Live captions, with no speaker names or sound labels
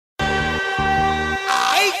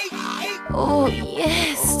Oh,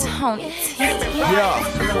 yes, Tony T.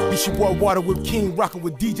 Yeah, it's your boy Waterwhipking rocking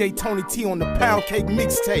with DJ Tony T on the Pound Cake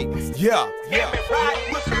mixtape. Yeah.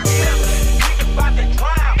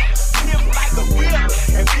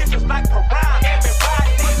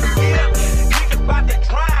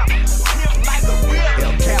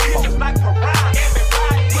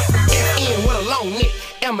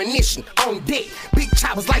 Ammunition on deck, big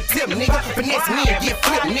choppers like Tip, nigga. Finesse me and get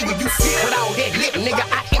flipped, nigga. You sick with all that lip, nigga.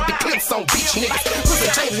 I empty clips on bitch, niggas. Put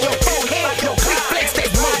some chains in your forehead, no click flex,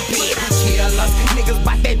 that's more dead. Killers, niggas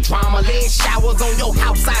bout that drama. Laying showers on your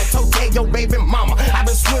house, I told that your baby mama. I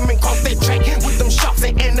been swimming across that track with them sharks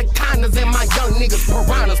and anacondas and my young niggas,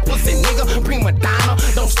 piranhas, pussy nigga, prima donna.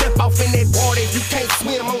 Don't step off in that water if you can't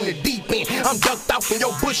swim on the deep end. I'm ducked off in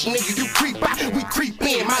your bush, nigga. You creep out, we creep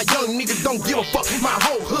in. My young niggas don't give a fuck. My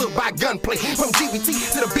whole hood by gunplay. From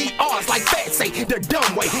GBT to the BRs like Fat say, the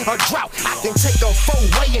dumb way. A drought, I can take a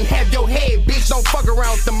 4-way and have your head, bitch. Don't fuck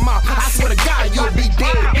around with the mob. I swear to God, you'll be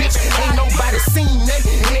dead, bitch. Ain't nobody seen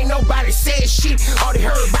nothing, and ain't nobody said shit. All they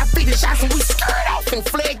heard about 50 shots and we skirt off and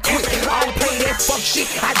fled quick. I don't play that fuck shit,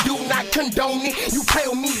 I do not condone it. You play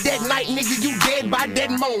with me that night, nigga, you dead by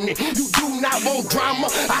that moment. You do not want drama,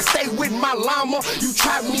 I stay with my llama. You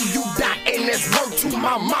try me, you die, and that's word to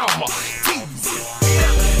my mama. Teezy.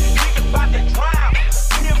 About that drive,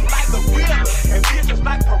 live like a real, and bitches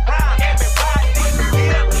like piranha. Everybody with the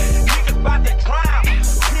real, niggas about that drive,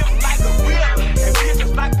 live like a real, and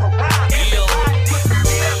bitches like piranha. Everybody with the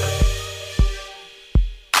real.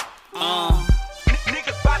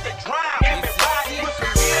 Niggas about that drive, everybody with the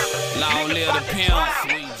real. Long live the pimp.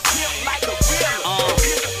 Live like a real, and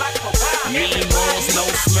bitches like piranha. Mean moves, no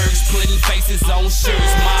smirks, putting faces on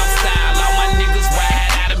shirts. Mob style, all my niggas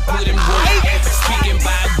ride out and put in work. Speaking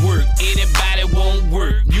by work, anybody won't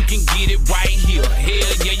work. You can get it right here.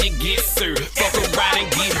 Hell yeah, you get served. Fuck around and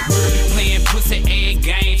get hurt. Playing pussy egg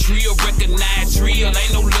game. Trio recognize real.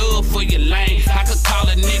 Ain't no love for your lane. I could call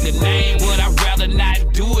a nigga name, but I'd rather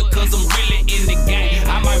not do it, cause I'm really in the game.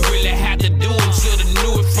 I might really have to do it. Should've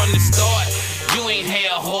knew it from the start. You ain't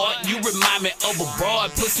hell hard, you remind me of a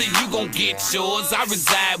broad. Pussy, you gon' get yours. I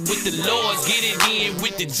reside with the lords, get it in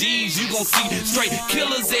with the G's. You gon' see straight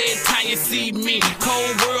killers every time you see me.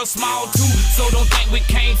 Cold world, small too, so don't think we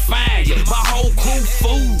can't find you. My whole crew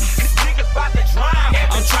fool.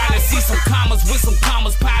 I'm trying to see some commas with some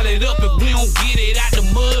commas, pile it up. If we don't get it out the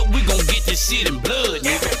mud, we gon' get this shit in blood.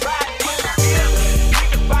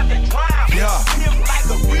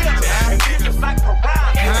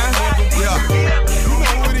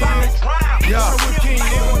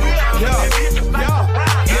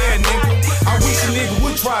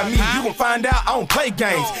 Try me, you gon' find out I don't play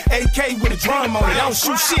games. AK with a drum on it, I don't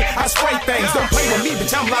shoot shit, I spray things. Don't play with me,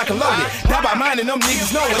 bitch, I'm lock and loaded. That by mine and them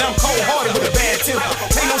niggas know it, I'm cold-hearted with a bad temper.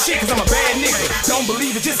 Ain't no shit cause I'm a bad nigga. Don't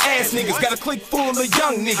believe it, just ass niggas. Got a clique full of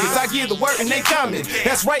young niggas. I give the word and they comment.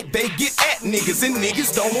 That's right, they get at niggas. And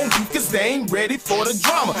niggas don't want beef cause they ain't ready for the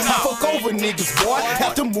drama. I fuck over niggas, boy,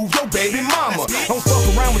 have to move your baby mama. Don't fuck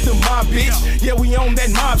around with them mob, bitch. Yeah, we on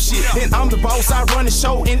that mob shit. And I'm the boss, I run the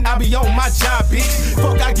show and I be on my job, bitch.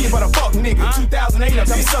 Fuck, I give but a fuck nigga. 2008 up,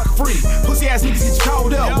 I'm sucker free. Pussy ass niggas get you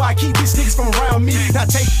called up. Why keep these niggas from around me? Now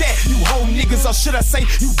take that, you hoe niggas, or should I say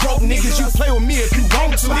you broke niggas? You play with me if you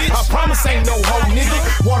want to. I promise ain't no hoe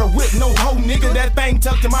nigga. Water whip, no hoe nigga. That thing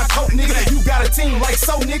tucked in my coat nigga. You got a team like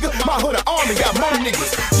so nigga. My hood of army got more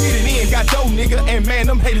niggas. Get it in, got dough nigga. And man,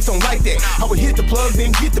 them haters don't like that. I would hit the plug,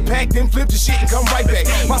 then get the pack, then flip the shit and come right back.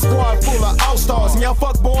 My squad full of all-stars, and y'all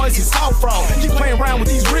fuck boys is all fraud. Keep playing around with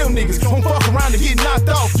these real niggas. Don't fuck around and get knocked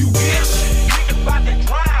off, you bitch. Niggas bout that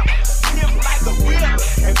drive, live like a real,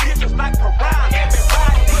 and bitches like piranha.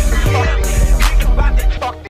 Everybody with the real.